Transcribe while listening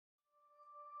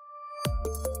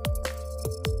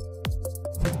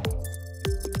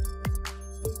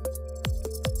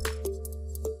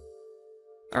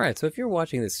Alright, so if you're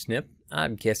watching this snip,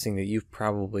 I'm guessing that you've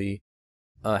probably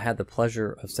had the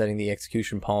pleasure of setting the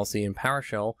execution policy in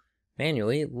PowerShell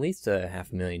manually at least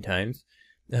 500,000 times.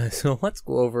 So let's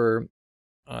go over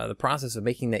the process of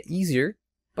making that easier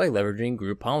by leveraging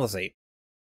group policy.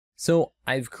 So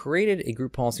I've created a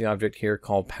group policy object here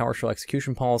called PowerShell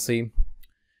execution policy,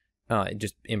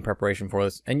 just in preparation for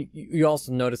this. And you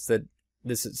also notice that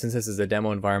since this is a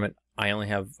demo environment, I only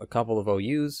have a couple of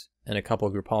OUs and a couple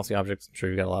of group policy objects. I'm sure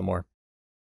you've got a lot more.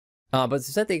 But to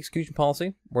set the execution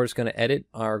policy, we're just going to edit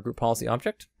our group policy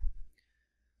object.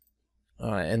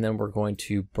 And then we're going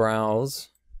to browse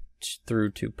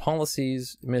through to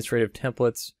policies, administrative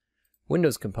templates,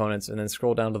 Windows components, and then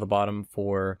scroll down to the bottom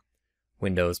for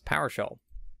Windows PowerShell.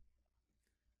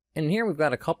 And here we've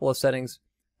got a couple of settings,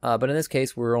 but in this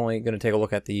case, we're only going to take a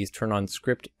look at these turn on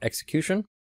script execution.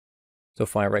 So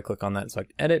if I right click on that and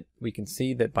select edit, we can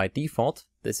see that by default,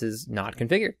 this is not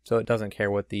configured. So it doesn't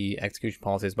care what the execution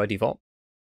policy is by default.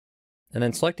 And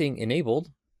then selecting enabled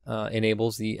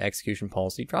enables the execution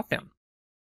policy dropdown.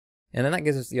 And then that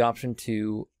gives us the option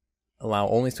to allow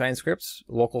only signed scripts,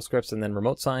 local scripts, and then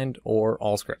remote signed, or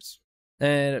all scripts.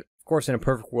 And of course, in a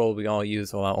perfect world, we all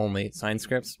use allow only signed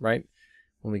scripts, right?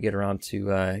 When we get around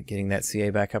to getting that CA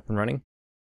back up and running.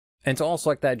 And so I'll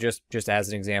select that just as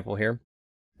an example here.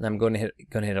 And I'm going to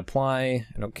hit apply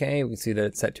and OK. We can see that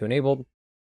it's set to enabled.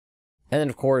 And then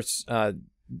of course,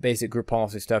 basic group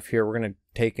policy stuff here. We're going to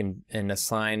take and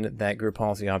assign that group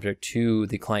policy object to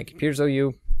the client computers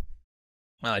OU,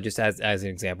 just as an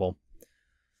example.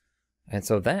 And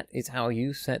so that is how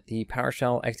you set the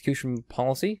PowerShell execution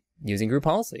policy using group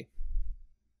policy.